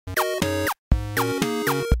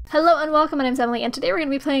Hello and welcome, my name's Emily, and today we're going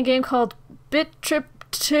to be playing a game called BIT.TRIP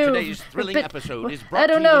 2. Today's thrilling episode is brought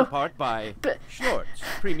to you in part by Schwartz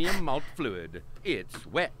Premium Malt Fluid. It's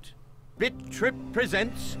wet. BIT.TRIP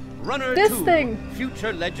presents Runner2, this thing.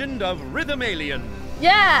 Future Legend of Rhythm Alien.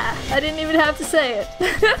 Yeah! I didn't even have to say it.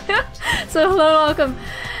 So hello and welcome.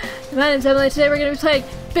 My name's Emily. Today we're going to be playing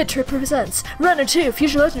BIT.TRIP Presents Runner2,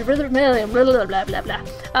 Future Legend of Rhythm Alien, blah blah blah blah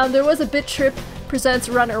blah. There was a BIT.TRIP Presents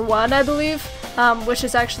Runner1, I believe. Which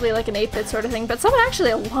is actually like an 8-bit sort of thing, but someone actually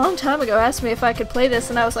a long time ago asked me if I could play this,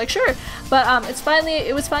 and I was like, sure, but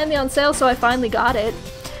it was finally on sale, so I finally got it,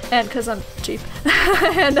 and because I'm cheap,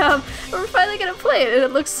 and we're finally gonna play it, and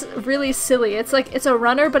it looks really silly. It's like, it's a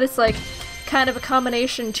runner, but it's like kind of a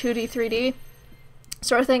combination 2D, 3D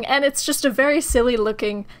sort of thing, and it's just a very silly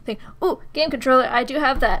looking thing. Ooh, game controller, I do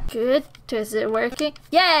have that. Good, is it working?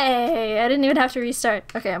 Yay! I didn't even have to restart.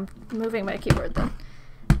 Okay, I'm moving my keyboard then.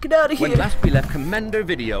 Get out of here. When last we left Commander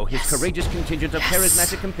Video, his courageous contingent of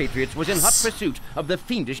charismatic compatriots was in hot pursuit of the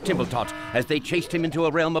fiendish Timbletot as they chased him into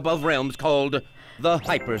a realm above realms called the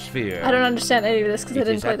Hypersphere. I don't understand any of this because I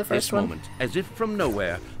didn't play the first one. Moment, as if from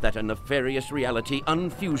nowhere, that a nefarious reality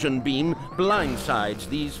unfusion beam blindsides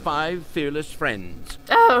these 5 fearless friends.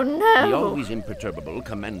 Oh no! The always imperturbable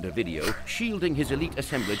Commander Video, shielding his elite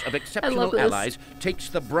assemblage of exceptional allies, takes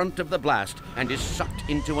the brunt of the blast and is sucked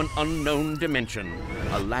into an unknown dimension.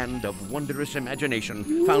 A land of wondrous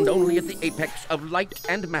imagination, found only at the apex of light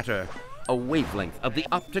and matter. A wavelength of the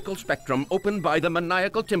optical spectrum opened by the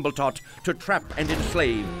maniacal Timbletot to trap and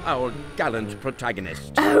enslave our gallant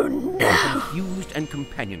protagonist. Oh no! Confused and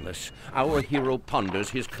companionless, our hero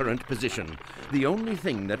ponders his current position. The only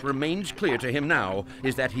thing that remains clear to him now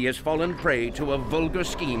is that he has fallen prey to a vulgar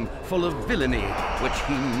scheme full of villainy, which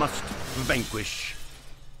he must vanquish.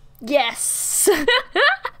 Yes!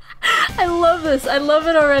 I love this. I love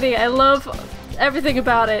it already. I love everything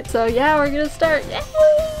about it. So yeah, we're gonna start. Yay!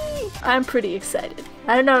 I'm pretty excited.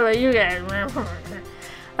 I don't know about you guys.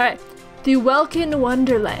 Alright. The Welkin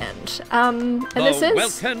Wonderland. And this is...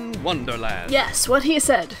 Welkin Wonderland. Yes, what he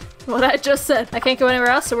said. What I just said. I can't go anywhere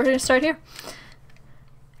else, so we're gonna start here.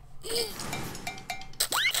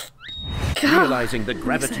 Realizing the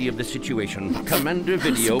gravity of the situation, Commander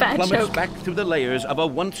Video plummets back through the layers of a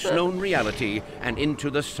once-known reality and into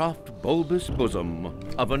the soft, bulbous bosom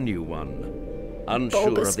of a new one.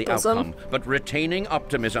 Unsure of the outcome, but retaining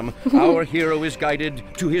optimism, our hero is guided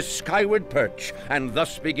to his skyward perch and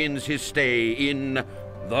thus begins his stay in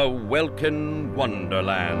the Welkin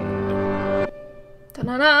Wonderland.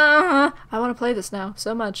 Da-na-na! I want to play this now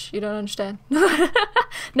so much, you don't understand.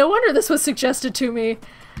 No wonder this was suggested to me.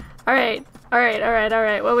 Alright, what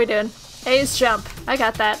are we doing? A's jump. I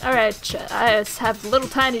got that. Alright, I just have little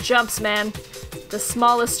tiny jumps, man. The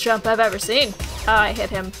smallest jump I've ever seen. Oh, I hit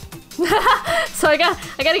him. So I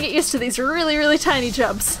gotta get used to these really, really tiny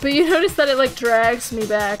jumps. But you notice that it like drags me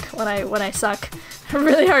back when I suck.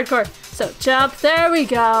 Really hardcore. So jump, there we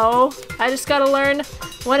go. I just gotta learn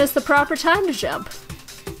when is the proper time to jump.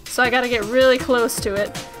 So I gotta get really close to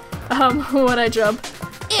it when I jump.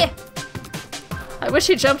 I wish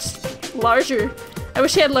he jumped larger. I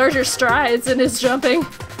wish he had larger strides in his jumping.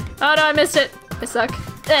 Oh no, I missed it. I suck.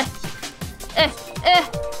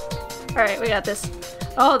 Alright, we got this.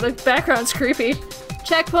 Oh, the background's creepy.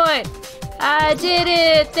 Checkpoint! I did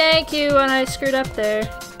it! Thank you! And I screwed up there.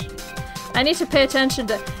 I need to pay attention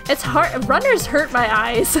to... It's hard... Runners hurt my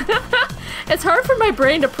eyes. It's hard for my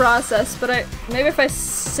brain to process, but maybe if I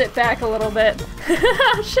sit back a little bit...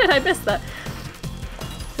 Shit, I missed that.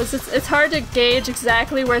 Because it's hard to gauge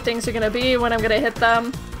exactly where things are gonna be when I'm gonna hit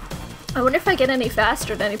them. I wonder if I get any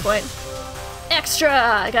faster at any point. Extra!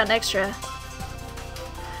 I got an extra.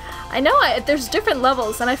 I know there's different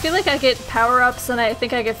levels, and I feel like I get power-ups, and I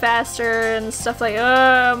think I get faster, and stuff like, oh,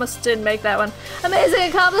 I almost didn't make that one. Amazing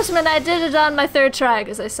accomplishment! I did it on my 3rd try,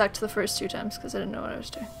 because I sucked the first 2 times, because I didn't know what I was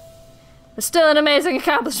doing. But still an amazing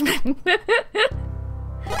accomplishment!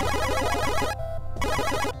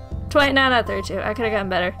 29 out of 32. I could've gotten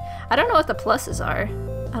better. I don't know what the pluses are.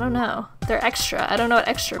 I don't know. They're extra. I don't know what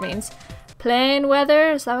extra means. Plain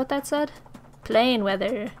weather? Is that what that said? Plain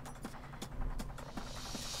weather.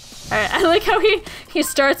 Alright, I like how he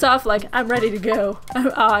starts off like, I'm ready to go.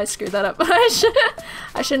 Oh, I screwed that up.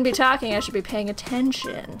 I shouldn't be talking, I should be paying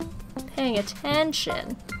attention. Paying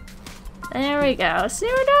attention. There we go. See,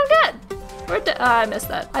 we're doing good. Oh, I missed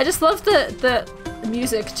that. I just love the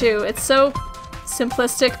music too. It's so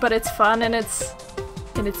simplistic, but it's fun and it's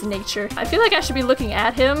in its nature. I feel like I should be looking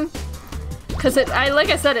at him because like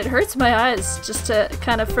I said, it hurts my eyes just to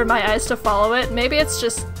kind of for my eyes to follow it. Maybe it's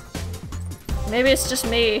just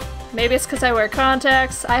me. Maybe it's because I wear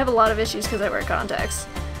contacts. I have a lot of issues because I wear contacts.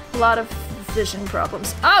 A lot of vision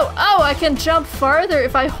problems. Oh, I can jump farther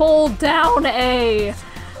if I hold down A.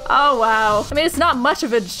 Oh, wow. I mean, it's not much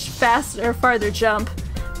of a faster or farther jump,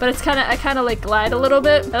 but it's I kind of like glide a little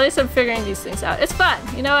bit. At least I'm figuring these things out. It's fun.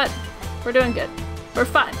 You know what? We're doing good. We're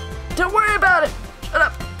fine. Don't worry about it. Shut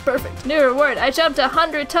up. Perfect. New reward. I jumped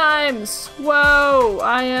 100 times. Whoa,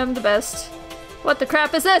 I am the best. What the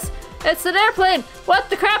crap is this? It's an airplane. What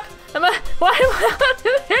the crap? Why am I on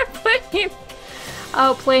an airplane?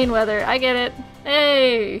 Oh, plane weather. I get it.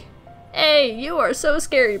 Hey. Hey, you are so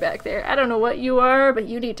scary back there. I don't know what you are, but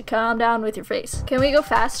you need to calm down with your face. Can we go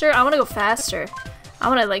faster? I want to go faster. I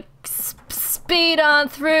want to like speed on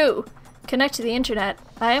through. Connect to the internet.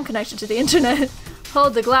 I am connected to the internet.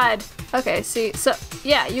 Hold the glide. Okay, see, so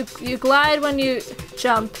yeah, you glide when you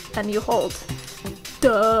jump and you hold.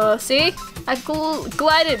 Duh, see? I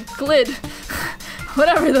glid.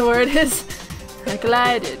 Whatever the word is. I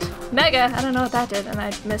glided. Mega, I don't know what that did and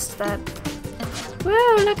I missed that.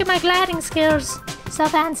 Woo, look at my gliding skills. So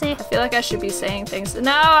fancy. I feel like I should be saying things.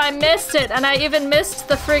 No, I missed it and I even missed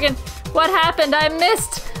the friggin', what happened? I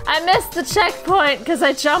missed the checkpoint because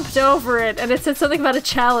I jumped over it and it said something about a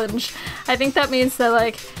challenge. I think that means that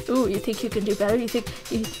like, ooh, you think you can do better? You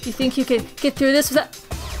think you can get through this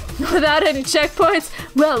without any checkpoints?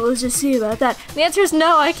 Well, we'll just see about that. And the answer is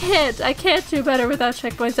no, I can't. I can't do better without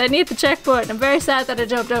checkpoints. I need the checkpoint. I'm very sad that I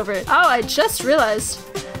jumped over it. Oh, I just realized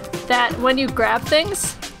that when you grab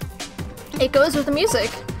things, it goes with the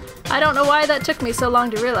music. I don't know why that took me so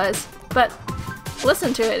long to realize, but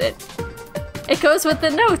listen to it. It goes with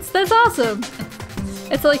the notes. That's awesome.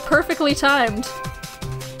 It's like perfectly timed.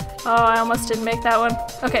 Oh, I almost didn't make that one.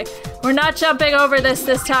 Okay, we're not jumping over this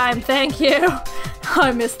time. Thank you. Oh,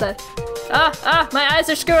 I missed that. My eyes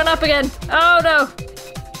are screwing up again. Oh no.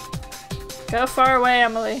 Go far away,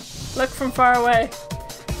 Emily. Look from far away.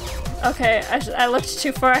 Okay, I looked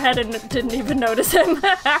too far ahead and didn't even notice him.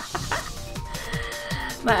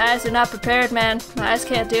 My eyes are not prepared, man. My eyes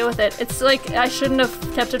can't deal with it. It's like I shouldn't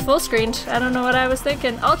have kept it full screened. I don't know what I was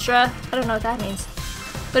thinking. Ultra. I don't know what that means.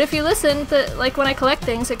 But if you listen, like when I collect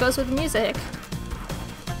things, it goes with the music.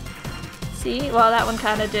 See? Well, that one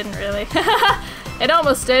kind of didn't really. It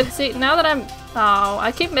almost did. See, now that oh,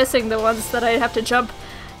 I keep missing the ones that I have to jump.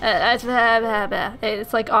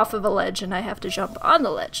 It's like off of a ledge and I have to jump on the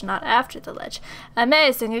ledge, not after the ledge.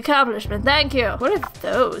 Amazing accomplishment, thank you. What are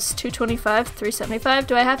those? 225, 375?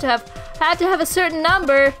 Do I have to have a certain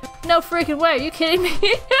number? No freaking way, are you kidding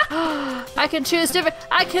me? I can choose different.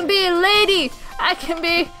 I can be a lady. I can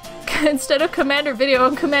be, instead of commander video,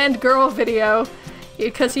 I'm command girl video.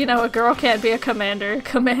 Because, you know, a girl can't be a commander.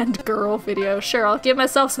 Command girl video. Sure, I'll give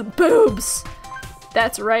myself some boobs.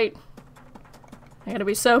 That's right. I'm gonna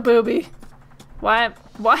be so booby. Why?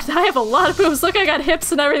 I have a lot of boobs. Look, I got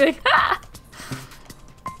hips and everything.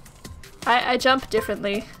 I jump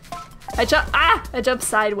differently. I jump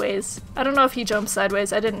sideways. I don't know if he jumps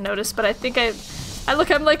sideways. I didn't notice, but I think I'm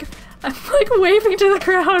like waving to the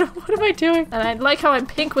crowd. What am I doing? And I like how I'm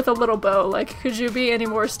pink with a little bow. Like, could you be any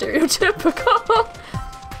more stereotypical?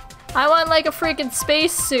 I want like a freaking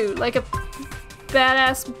space suit, like a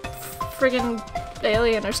badass friggin'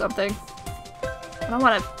 alien or something. I don't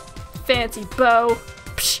want a fancy bow.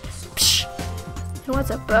 Psh, psh. Who wants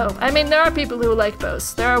a bow? I mean, there are people who like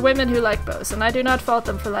bows. There are women who like bows, and I do not fault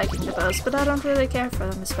them for liking the bows, but I don't really care for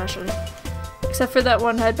them especially. Except for that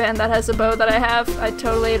one headband that has a bow that I have. I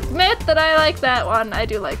totally admit that I like that one. I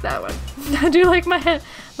do like that one. I do like my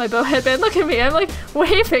bow headband. Look at me, I'm like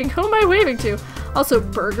waving. Who am I waving to? Also,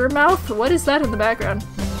 burger mouth? What is that in the background?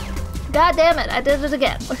 God damn it, I did it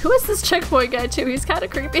again. Who is this checkpoint guy too? He's kind of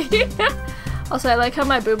creepy. Also, I like how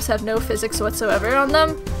my boobs have no physics whatsoever on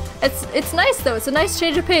them. It's nice though. It's a nice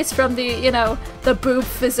change of pace from the, you know, the boob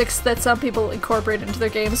physics that some people incorporate into their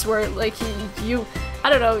games where like you I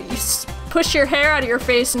don't know, you push your hair out of your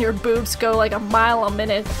face and your boobs go like a mile a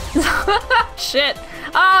minute. Shit.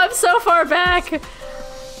 Oh, I'm so far back.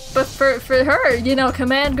 But for her, you know,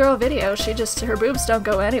 command girl video, her boobs don't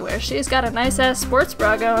go anywhere. She's got a nice ass sports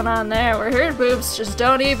bra going on there where her boobs just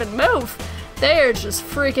don't even move. They're just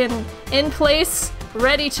freaking in place,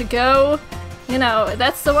 ready to go. You know,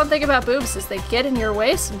 that's the one thing about boobs is they get in your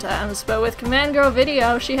way sometimes, but with Command Girl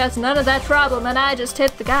Video, she has none of that problem, and I just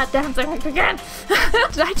hit the goddamn thing again.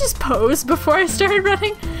 Did I just pose before I started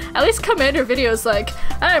running? At least Commander Video's like,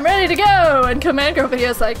 I'm ready to go, and Command Girl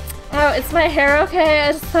Video's like, oh, it's my hair, okay,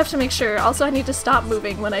 I just have to make sure. Also, I need to stop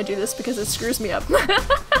moving when I do this because it screws me up.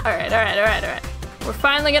 Alright. We're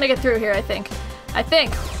finally gonna get through here, I think.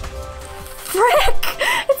 Frick!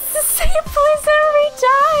 It's the same place every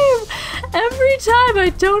time! Every time,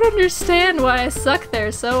 I don't understand why I suck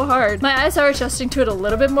there so hard. My eyes are adjusting to it a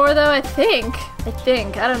little bit more though, I think.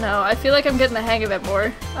 I don't know. I feel like I'm getting the hang of it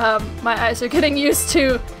more. My eyes are getting used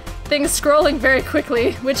to things scrolling very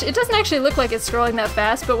quickly, which it doesn't actually look like it's scrolling that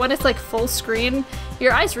fast, but when it's like full screen,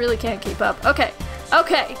 your eyes really can't keep up. Okay,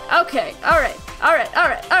 okay, okay, alright, alright,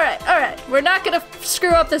 alright, alright, alright. We're not gonna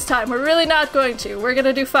screw up this time. We're really not going to. We're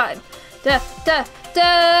gonna do fine. Da, da,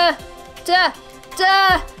 da, da,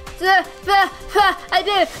 da, da, da, ha. I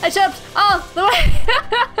did it! I jumped all the way!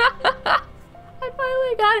 I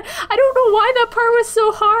finally got it. I don't know why that part was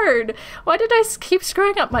so hard. Why did I keep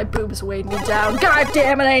screwing up? My boobs weighed me down. God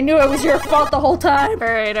damn it, I knew it was your fault the whole time.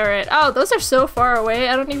 Alright, alright. Oh, those are so far away.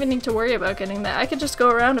 I don't even need to worry about getting that. I can just go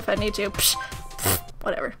around if I need to. Psh,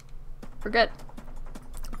 whatever. We're good.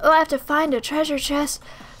 Oh, I have to find a treasure chest.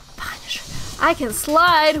 Find a I can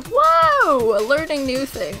slide. Whoa! Learning new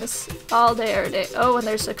things. All day, every day. Oh, and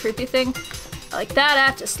there's a creepy thing. Like that, I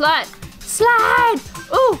have to slide. Slide!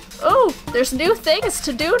 Ooh, ooh, there's new things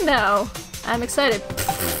to do now. I'm excited.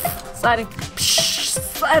 Sliding.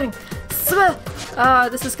 Sliding.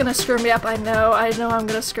 This is gonna screw me up. I know I'm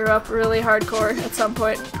gonna screw up really hardcore at some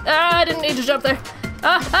point. I didn't need to jump there.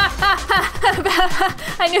 I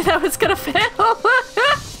knew that was gonna fail.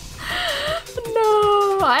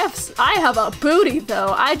 No, I have a booty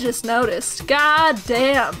though. I just noticed. God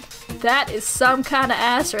damn. That is some kind of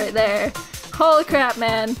ass right there. Holy crap,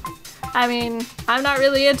 man. I mean, I'm not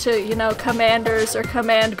really into, you know, commanders or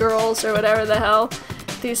command girls or whatever the hell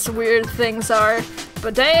these weird things are.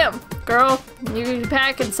 But damn, girl, you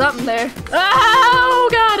packing something there. Oh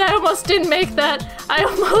god, I almost didn't make that. I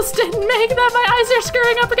almost didn't make that. My eyes are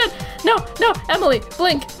screwing up again. No, no, Emily,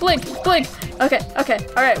 blink, blink, blink. Okay, okay,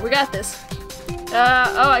 alright, we got this.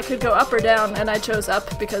 Oh, I could go up or down, and I chose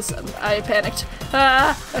up because I panicked.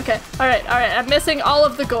 Okay, alright, alright, I'm missing all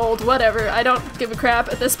of the gold, whatever, I don't give a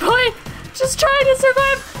crap at this point. Just trying to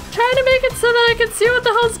survive, trying to make it so that I can see what the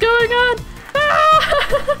hell's going on.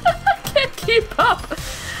 I can't keep up.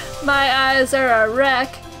 My eyes are a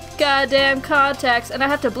wreck. Goddamn contacts, and I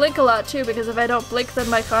have to blink a lot too, because if I don't blink, then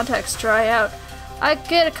my contacts dry out. I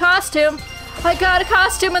get a costume. I got a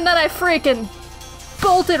costume, and then I freaking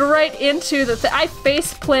bolted right into the I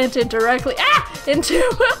face planted directly into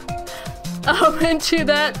into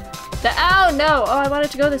that. Oh no! Oh, I wanted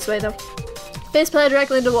to go this way though. Face planted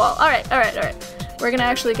directly into the wall. Alright, alright, alright. We're gonna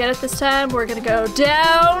actually get it this time. We're gonna go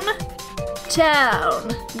down.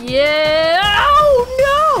 Down. Yeah. Oh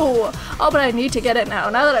no! Oh, but I need to get it now.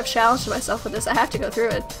 Now that I've challenged myself with this, I have to go through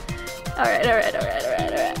it. Alright, alright, alright,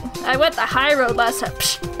 alright, alright. I went the high road last time.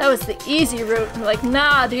 Psh, that was the easy route. I'm like,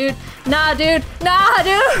 nah, dude. Nah, dude. Nah,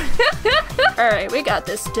 dude. Alright, we got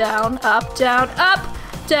this. Down, up, down, up,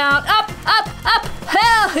 down, up, up, up.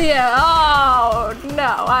 Hell yeah. Oh,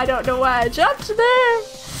 no. I don't know why I jumped there.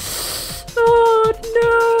 Oh,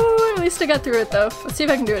 no. At least I got through it, though. Let's see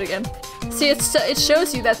if I can do it again. See, it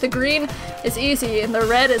shows you that the green is easy and the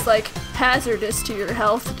red is, like, hazardous to your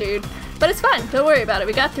health, dude. But it's fine, don't worry about it.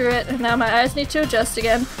 We got through it, and now my eyes need to adjust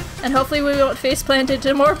again. And hopefully we won't face plant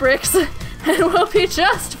into more bricks, and we'll be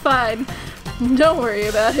just fine. Don't worry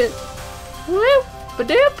about it. Woo!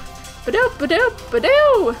 Ba-doop! Ba-doop! Ba-doop!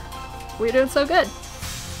 Ba-doo! We're doing so good.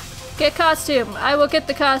 Get costume. I will get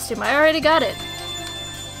the costume. I already got it.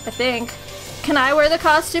 I think. Can I wear the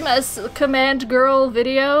costume as Command Girl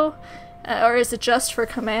video? Or is it just for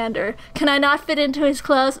Commander? Can I not fit into his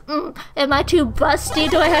clothes? Am I too busty?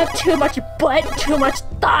 Do I have too much butt? Too much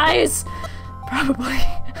thighs? Probably.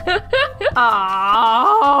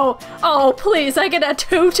 Oh, please, I get a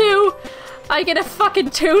tutu? I get a fucking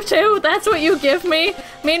tutu? That's what you give me?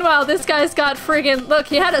 Meanwhile, this guy's got friggin', look,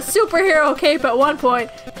 he had a superhero cape at one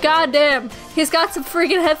point. God damn, he's got some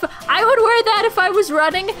friggin' headphones. I would wear that if I was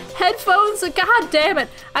running. Headphones, god damn it.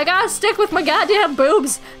 I gotta stick with my goddamn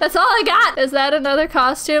boobs. That's all I got. Is that another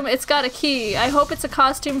costume? It's got a key. I hope it's a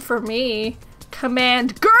costume for me.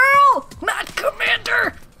 Command Girl, not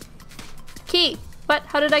Commander. Key. What?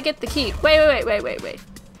 How did I get the key? Wait.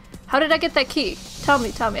 How did I get that key? Tell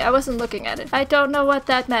me. I wasn't looking at it. I don't know what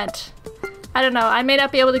that meant. I don't know. I may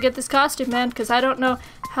not be able to get this costume, man, because I don't know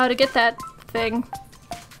how to get that thing.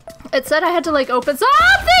 It said I had to, like, open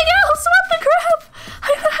something else! What the crap?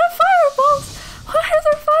 I don't have fireballs! Why are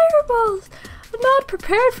there fireballs? I'm not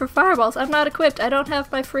prepared for fireballs. I'm not equipped. I don't have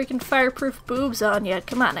my freaking fireproof boobs on yet.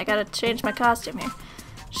 Come on, I gotta change my costume here.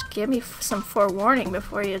 Just give me some forewarning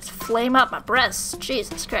before you flame up my breasts.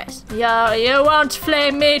 Jesus Christ. Yo, you won't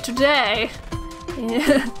flame me today.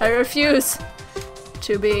 I refuse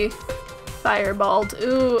to be fireballed.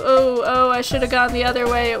 Ooh, I should have gone the other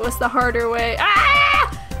way. It was the harder way.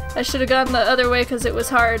 Ah! I should have gone the other way because it was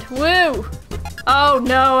hard. Woo! Oh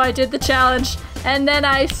no, I did the challenge. And then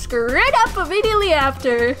I screwed up immediately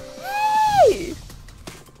after. Yay!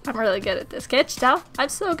 I'm really good at this. Can't you tell? I'm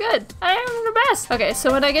so good. I am the best. Okay,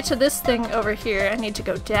 so when I get to this thing over here, I need to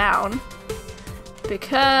go down.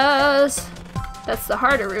 Because that's the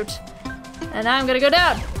harder route. And now I'm gonna go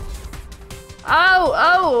down.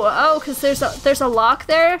 Oh, because there's a lock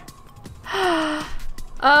there?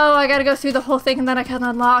 Oh, I gotta go through the whole thing and then I can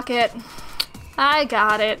unlock it. I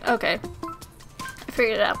got it. Okay. I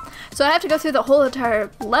figured it out. So I have to go through the whole entire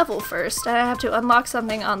level first, and I have to unlock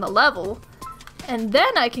something on the level, and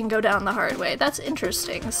then I can go down the hard way. That's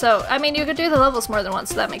interesting. So, I mean, you could do the levels more than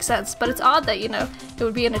once, so that makes sense, but it's odd that, you know, it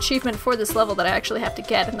would be an achievement for this level that I actually have to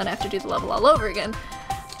get, and then I have to do the level all over again.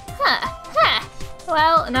 Huh.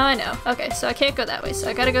 Well, now I know. Okay, so I can't go that way, so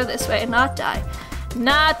I gotta go this way and not die.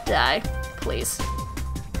 Not die. Please.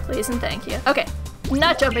 Please and thank you. Okay,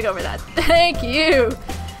 not jumping over that. Thank you!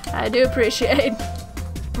 I do appreciate.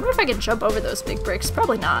 I wonder if I can jump over those big bricks.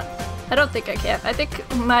 Probably not. I don't think I can. I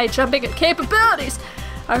think my jumping capabilities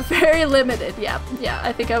are very limited. Yeah,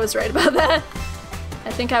 I think I was right about that.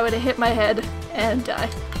 I think I would have hit my head and die.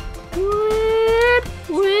 Whip,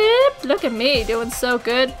 whip. Look at me doing so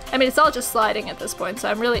good. I mean, it's all just sliding at this point, so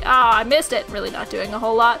I'm really, I missed it. Really not doing a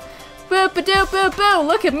whole lot. Boop-a-doo-boop-boo,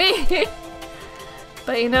 look at me.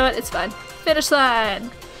 But you know what, it's fine. Finish line.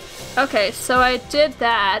 Okay, so I did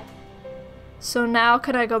that. So now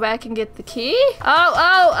can I go back and get the key?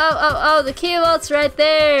 Oh, the key vault's right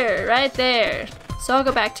there. So I'll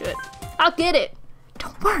go back to it. I'll get it.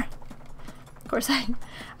 Don't worry. Of course, I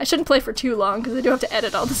shouldn't play for too long because I do have to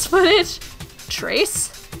edit all this footage.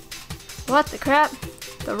 Trace? What the crap?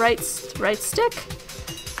 The right stick?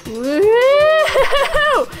 Woo!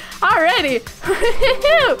 Alrighty!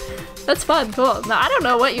 Woo! That's fun, cool. No, I don't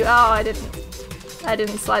know what you, I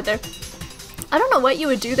didn't slide there. I don't know what you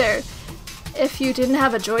would do there if you didn't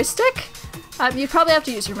have a joystick. You'd probably have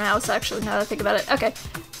to use your mouse, actually, now that I think about it. Okay.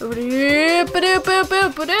 I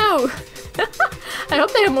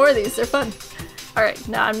hope they have more of these, they're fun. Alright,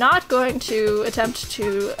 now I'm not going to attempt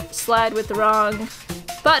to slide with the wrong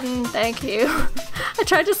button, thank you. I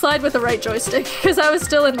tried to slide with the right joystick, because I was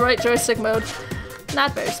still in right joystick mode.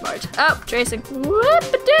 Not very smart. Oh, tracing.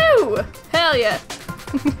 Whoop-a-doo! Hell yeah.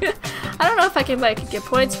 I don't know if I can, like, get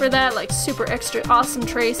points for that, like, super extra awesome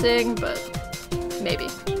tracing, but maybe.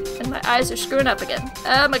 And my eyes are screwing up again.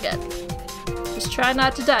 Oh my god. Just try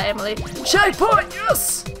not to die, Emily. Checkpoint,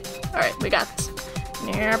 yes! Alright, we got this.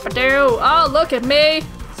 Oh, look at me!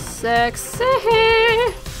 Sexy!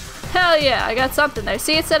 Hell yeah, I got something there.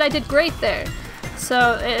 See, it said I did great there.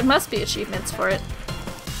 So, it must be achievements for it.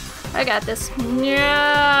 I got this.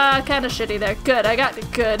 Yeah, kinda shitty there. Good, I got it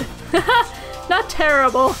good. Not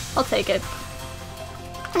terrible. I'll take it.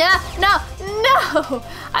 Yeah, no!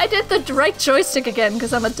 I did the right joystick again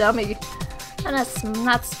because I'm a dummy. And that's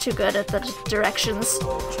not too good at the directions.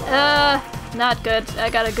 Not good. I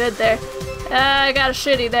got a good there. I got a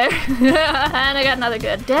shitty there. And I got another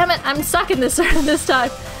good. Damn it, I'm sucking this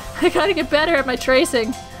time. I gotta get better at my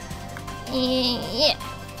tracing. Yeah.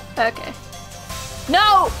 Okay.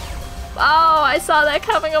 No! Oh, I saw that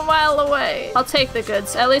coming a mile away. I'll take the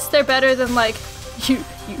goods. At least they're better than, like, you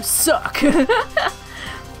suck.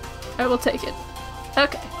 I will take it.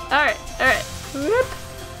 Okay. Alright. Whoop.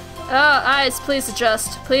 Oh, eyes, please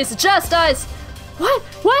adjust. Please adjust, eyes! What?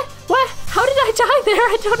 How did I die there?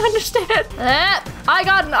 I don't understand. I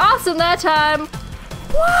got an awesome that time.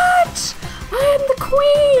 What? I am the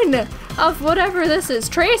queen of whatever this is.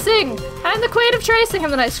 Tracing. I'm the queen of tracing.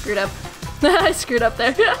 And then I screwed up. I screwed up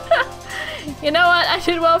there. You know what? I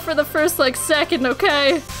did well for the first, like, second,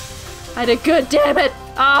 okay? I did good, damn it.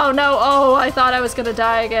 Oh, no. Oh, I thought I was gonna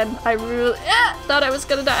die again. I really thought I was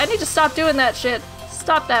gonna die. I need to stop doing that shit.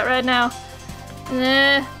 Stop that right now.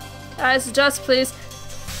 Eyes adjust, please.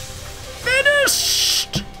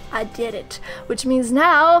 Finished! I did it. Which means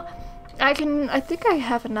now I think I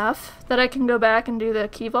have enough that I can go back and do the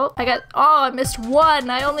key vault. I missed one.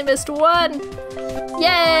 I only missed one.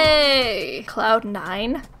 Yay! Cloud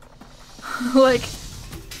 9?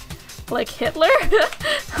 like Hitler?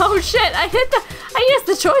 Oh shit, I used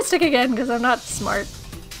the joystick again because I'm not smart.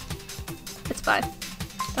 It's fine.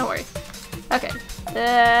 Don't worry. Okay.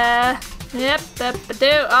 Yep,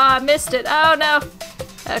 oh, I missed it. Oh no.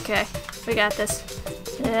 Okay, we got this.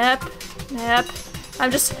 Yep.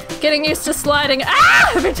 I'm just getting used to sliding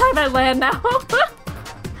every time I land now.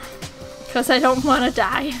 Because I don't want to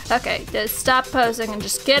die. Okay, just stop posing and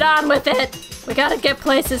just get on with it. We gotta get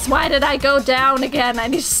places. Why did I go down again? I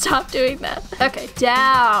need to stop doing that. Okay,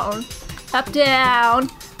 down. Up, down,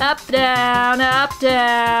 up, down, up,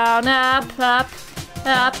 down, up, up,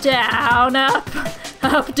 up, down, up,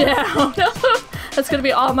 down. That's gonna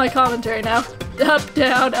be all my commentary now. Up,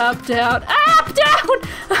 down, up, down, up, down!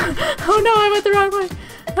 Oh no, I went the wrong way.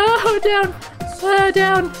 Oh, down,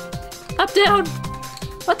 down, up, down.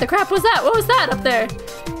 What the crap was that? What was that up there?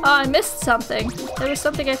 Oh, I missed something. There was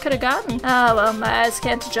something I could have gotten. Oh, well, my eyes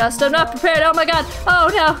can't adjust. I'm not prepared. Oh my god. Oh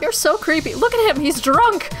no, you're so creepy. Look at him. He's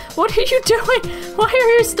drunk. What are you doing? Why are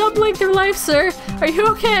you stumbling through life, sir? Are you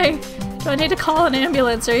okay? Do I need to call an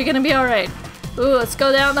ambulance? Are you gonna be alright? Ooh, let's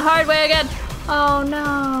go down the hard way again. Oh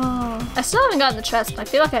no. I still haven't gotten the chest, and I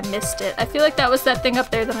feel like I missed it. I feel like that was that thing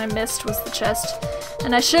up there that I missed was the chest.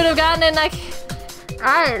 And I should have gotten it, like...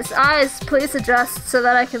 Eyes, please adjust so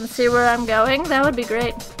that I can see where I'm going. That would be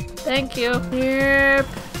great. Thank you. Yep.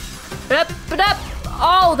 Up.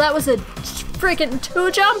 Oh, that was a freaking 2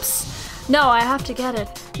 jumps. No, I have to get it.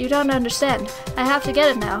 You don't understand. I have to get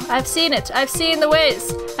it now. I've seen it. I've seen the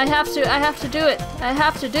ways. I have to do it. I have to do it. I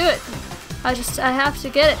have to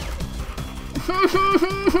get it.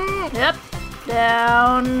 Yep.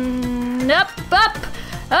 Down. Up. Up.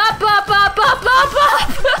 I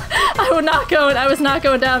was not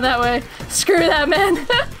going down that way. Screw that, man.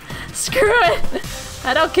 Screw it.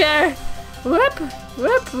 I don't care. Whoop.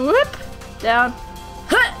 Down.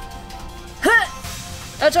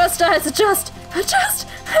 Adjust, eyes, adjust. I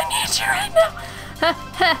need you right now.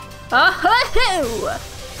 Oh,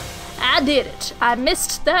 I did it. I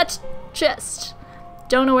missed that chest.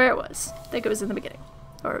 Don't know where it was. I think it was in the beginning.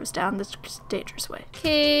 Or it was down this dangerous way.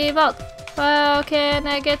 Key vault. How can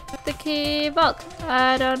I get the key vault?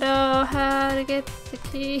 I don't know how to get the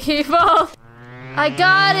key vault. I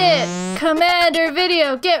got it! Commander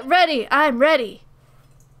video, get ready! I'm ready.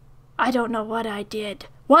 I don't know what I did.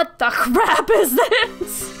 What the crap is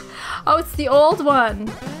this? Oh, it's the old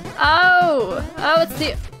one. Oh, it's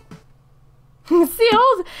the...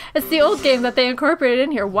 It's the old game that they incorporated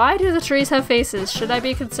in here. Why do the trees have faces? Should I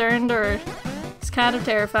be concerned or... It's kind of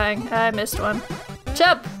terrifying. I missed one.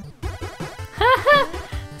 Jump!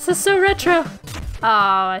 This is so retro. Oh,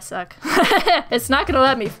 I suck. It's not gonna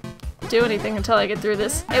let me do anything until I get through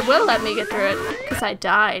this. It will let me get through it, because I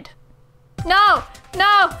died. No!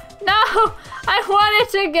 I wanted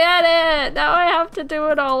to get it! Now I have to do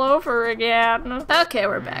it all over again. Okay,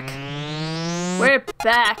 we're back. We're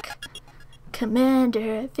back.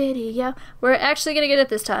 Commander video. We're actually gonna get it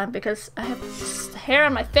this time because I have hair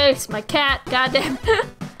on my face, my cat, goddamn.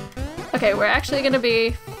 Okay, we're actually gonna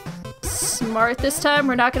be smart this time.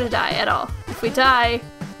 We're not gonna die at all. If we die,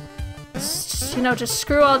 you know, just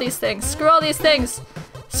screw all these things. Screw all these things.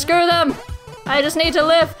 Screw them. I just need to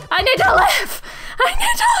live. I need to live.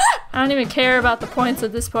 I don't even care about the points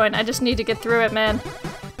at this point. I just need to get through it, man.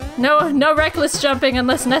 No reckless jumping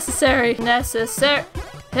unless necessary.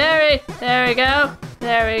 Harry, there we go.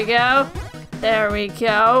 There we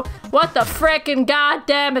go. What the frickin'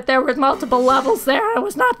 goddamn it, there were multiple levels there. I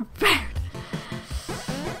was not prepared.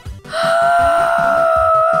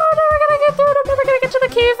 I'm never gonna get through it. I'm never gonna get to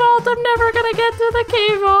the key vault. I'm never gonna get to the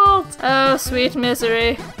key vault. Oh, sweet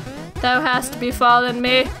misery. Thou hast befallen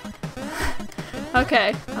me.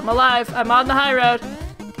 Okay, I'm alive. I'm on the high road.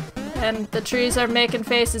 And the trees are making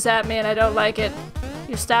faces at me and I don't like it.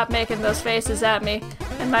 You stop making those faces at me.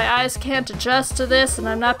 And my eyes can't adjust to this and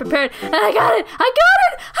I'm not prepared. And I got it!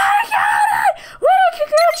 Woo,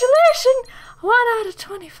 congratulations! 1 out of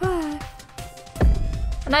 25.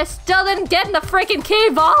 And I still didn't get in the freaking key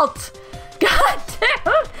vault! God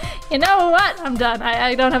damn! You know what? I'm done.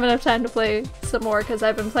 I don't have enough time to play some more because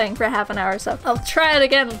I've been playing for half an hour, so I'll try it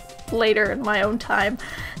again later in my own time.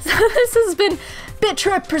 So this has been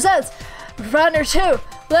BIT.TRIP Presents Runner2,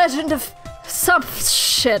 Legend of some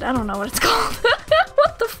shit. I don't know what it's called.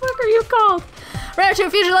 What the fuck are you called? Runner2,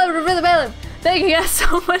 Future Level of Rhythm Island. Thank you guys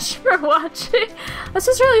so much for watching. This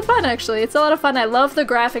was really fun, actually. It's a lot of fun. I love the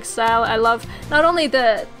graphic style. I love not only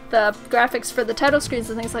the graphics for the title screens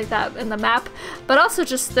and things like that in the map, but also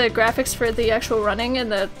just the graphics for the actual running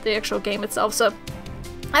and the actual game itself. So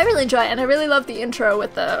I really enjoy it, and I really love the intro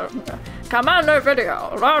with the Commander video.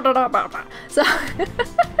 So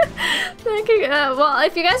thank you. Well,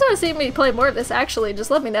 if you guys want to see me play more of this, actually, just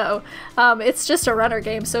let me know. It's just a runner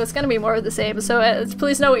game, so it's gonna be more of the same. So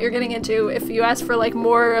please know what you're getting into. If you ask for like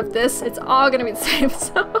more of this, it's all gonna be the same.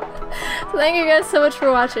 So thank you guys so much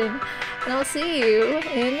for watching, and I'll see you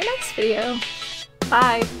in the next video.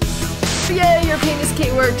 Bye. Yay, your penis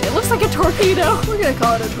keyword. It looks like a torpedo. We're gonna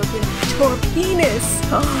call it a torpedo. Torpenis.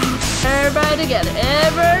 Oh. Everybody together.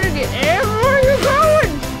 Everybody together. Where are you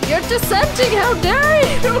going? You're dissenting. How dare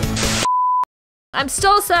you? I'm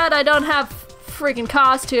still sad I don't have freaking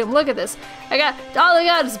costume. Look at this. All I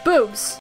got is boobs.